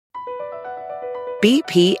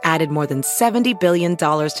BP added more than $70 billion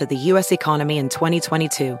to the U.S. economy in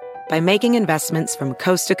 2022 by making investments from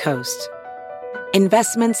coast to coast.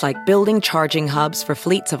 Investments like building charging hubs for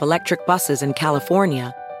fleets of electric buses in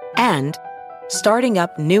California and starting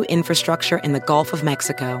up new infrastructure in the Gulf of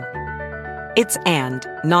Mexico. It's and,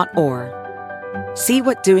 not or. See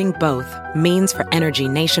what doing both means for energy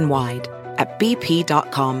nationwide at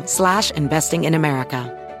bp.com/investing in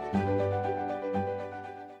America.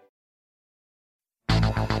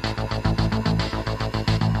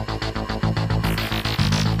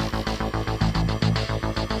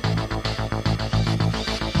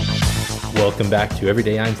 Welcome back to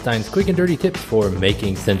Everyday Einstein's quick and dirty tips for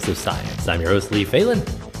making sense of science. I'm your host, Lee Phelan,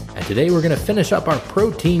 and today we're going to finish up our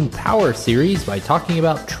Protein Power series by talking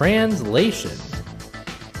about translation.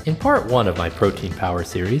 In part 1 of my Protein Power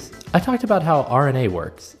series, I talked about how RNA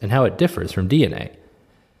works and how it differs from DNA.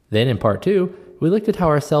 Then in part 2, we looked at how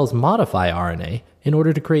our cells modify RNA in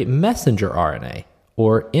order to create messenger RNA,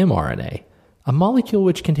 or mRNA, a molecule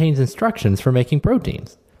which contains instructions for making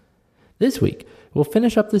proteins. This week, we'll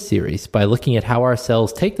finish up the series by looking at how our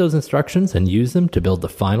cells take those instructions and use them to build the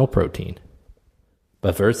final protein.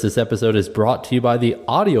 But first, this episode is brought to you by the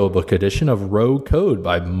audiobook edition of Rogue Code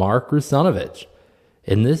by Mark Russinovich.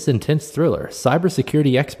 In this intense thriller,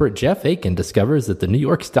 cybersecurity expert Jeff Aiken discovers that the New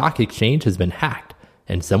York Stock Exchange has been hacked,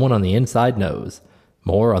 and someone on the inside knows.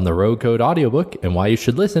 More on the Rogue Code audiobook and why you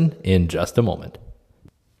should listen in just a moment.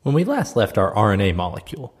 When we last left our RNA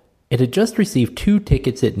molecule, it had just received 2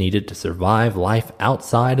 tickets it needed to survive life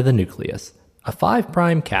outside of the nucleus, a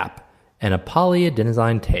 5' cap and a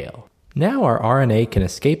polyadenosine tail. Now our RNA can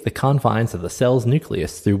escape the confines of the cell's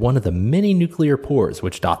nucleus through one of the many nuclear pores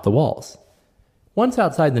which dot the walls. Once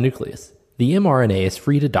outside the nucleus, the mRNA is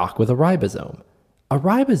free to dock with a ribosome. A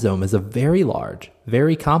ribosome is a very large,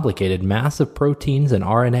 very complicated mass of proteins and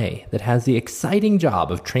RNA that has the exciting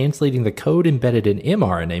job of translating the code embedded in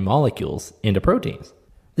mRNA molecules into proteins.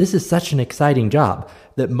 This is such an exciting job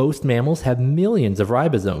that most mammals have millions of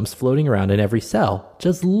ribosomes floating around in every cell,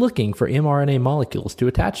 just looking for mRNA molecules to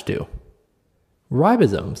attach to.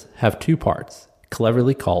 Ribosomes have 2 parts,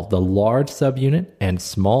 cleverly called the large subunit and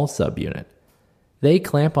small subunit. They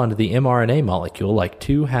clamp onto the mRNA molecule like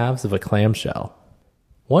 2 halves of a clamshell.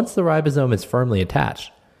 Once the ribosome is firmly attached,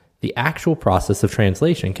 the actual process of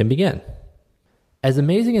translation can begin. As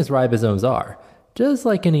amazing as ribosomes are, just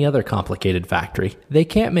like any other complicated factory, they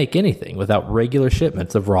can't make anything without regular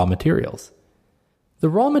shipments of raw materials. The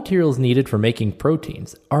raw materials needed for making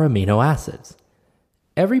proteins are amino acids.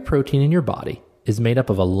 Every protein in your body is made up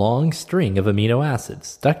of a long string of amino acids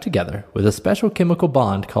stuck together with a special chemical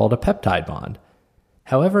bond called a peptide bond.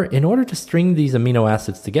 However, in order to string these amino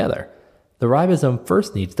acids together, the ribosome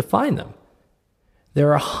first needs to find them.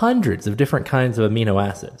 There are hundreds of different kinds of amino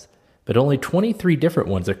acids, but only 23 different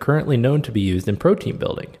ones are currently known to be used in protein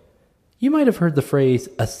building. You might have heard the phrase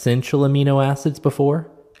essential amino acids before,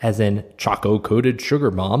 as in choco-coated sugar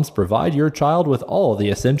bombs provide your child with all the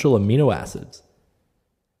essential amino acids.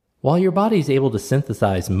 While your body is able to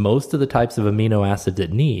synthesize most of the types of amino acids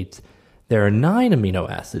it needs, there are 9 amino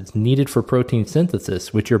acids needed for protein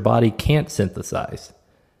synthesis which your body can't synthesize.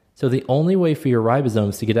 So the only way for your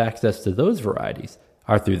ribosomes to get access to those varieties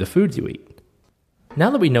are through the foods you eat. Now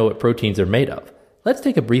that we know what proteins are made of, let's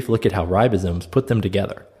take a brief look at how ribosomes put them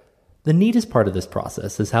together. The neatest part of this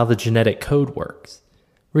process is how the genetic code works.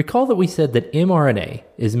 Recall that we said that mRNA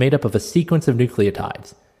is made up of a sequence of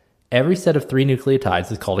nucleotides. Every set of 3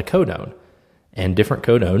 nucleotides is called a codon, and different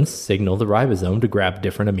codons signal the ribosome to grab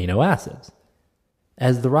different amino acids.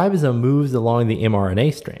 As the ribosome moves along the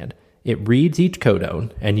mRNA strand, it reads each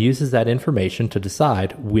codon and uses that information to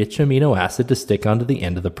decide which amino acid to stick onto the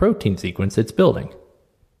end of the protein sequence it's building.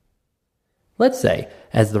 Let's say,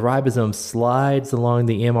 as the ribosome slides along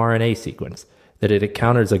the mRNA sequence, that it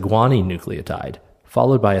encounters a guanine nucleotide,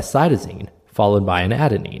 followed by a cytosine, followed by an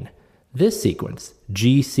adenine. This sequence,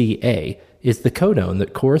 GCA, is the codon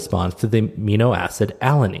that corresponds to the amino acid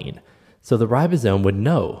alanine, so the ribosome would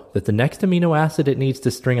know that the next amino acid it needs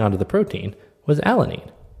to string onto the protein was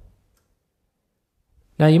alanine.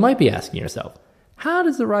 Now you might be asking yourself, how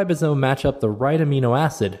does the ribosome match up the right amino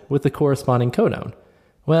acid with the corresponding codon?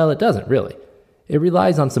 Well, it doesn't really. It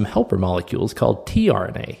relies on some helper molecules called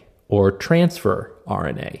tRNA, or transfer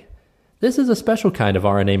RNA. This is a special kind of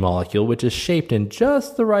RNA molecule which is shaped in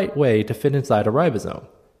just the right way to fit inside a ribosome.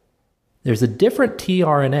 There's a different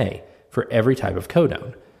tRNA for every type of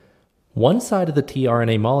codon. One side of the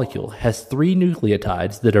tRNA molecule has 3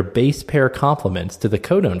 nucleotides that are base pair complements to the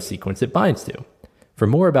codon sequence it binds to. For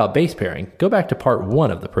more about base pairing, go back to part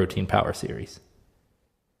 1 of the Protein Power series.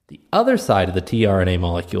 The other side of the tRNA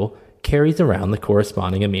molecule carries around the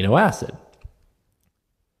corresponding amino acid.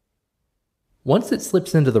 Once it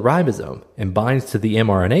slips into the ribosome and binds to the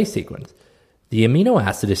mRNA sequence, the amino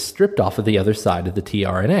acid is stripped off of the other side of the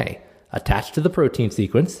tRNA, attached to the protein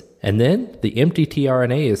sequence, and then the empty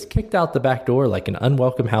tRNA is kicked out the back door like an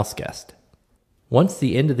unwelcome house guest. Once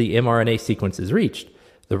the end of the mRNA sequence is reached,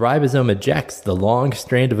 the ribosome ejects the long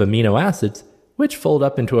strand of amino acids, which fold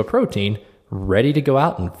up into a protein, ready to go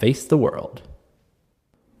out and face the world.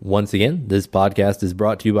 Once again, this podcast is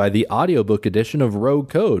brought to you by the audiobook edition of Rogue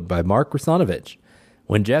Code by Mark Rusanovich.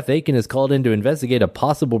 When Jeff Aiken is called in to investigate a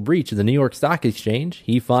possible breach of the New York Stock Exchange,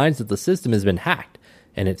 he finds that the system has been hacked,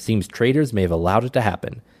 and it seems traders may have allowed it to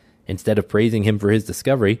happen. Instead of praising him for his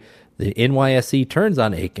discovery, the NYSE turns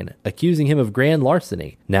on Aiken, accusing him of grand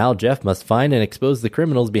larceny. Now Jeff must find and expose the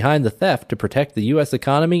criminals behind the theft to protect the U.S.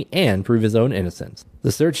 economy and prove his own innocence.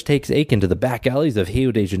 The search takes Aiken to the back alleys of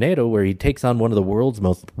Rio de Janeiro, where he takes on one of the world's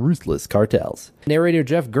most ruthless cartels. Narrator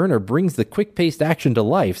Jeff Gerner brings the quick-paced action to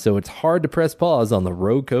life, so it's hard to press pause on the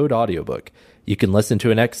Rogue Code audiobook. You can listen to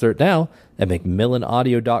an excerpt now at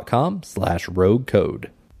macmillanaudio.com/roguecode.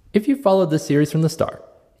 If you followed this series from the start,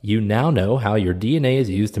 you now know how your DNA is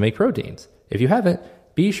used to make proteins. If you haven't,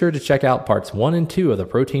 be sure to check out parts 1 and 2 of the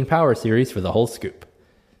Protein Power series for the whole scoop.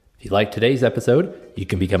 If you like today's episode, you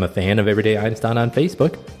can become a fan of Everyday Einstein on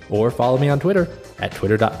Facebook or follow me on Twitter at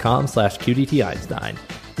twitter.com/QDTEinstein.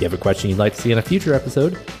 If you have a question you'd like to see in a future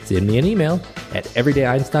episode, send me an email at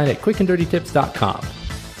everydayeinstein@quickanddirtytips.com.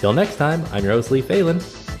 Till next time, I'm your host Lee Phelan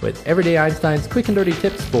with Everyday Einstein's quick and dirty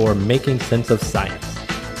tips for making sense of science.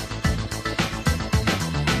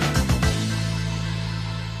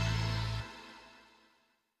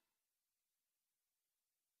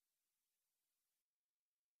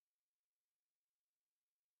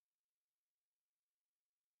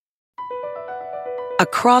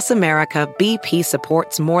 Across America, BP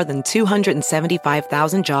supports more than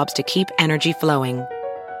 275,000 jobs to keep energy flowing.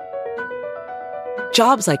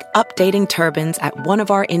 Jobs like updating turbines at one of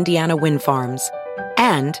our Indiana wind farms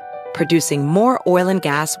and producing more oil and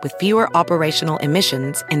gas with fewer operational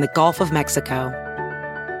emissions in the Gulf of Mexico.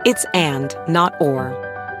 It's and, not or.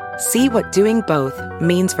 See what doing both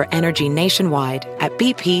means for energy nationwide at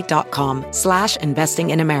bp.com/investing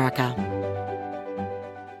in America.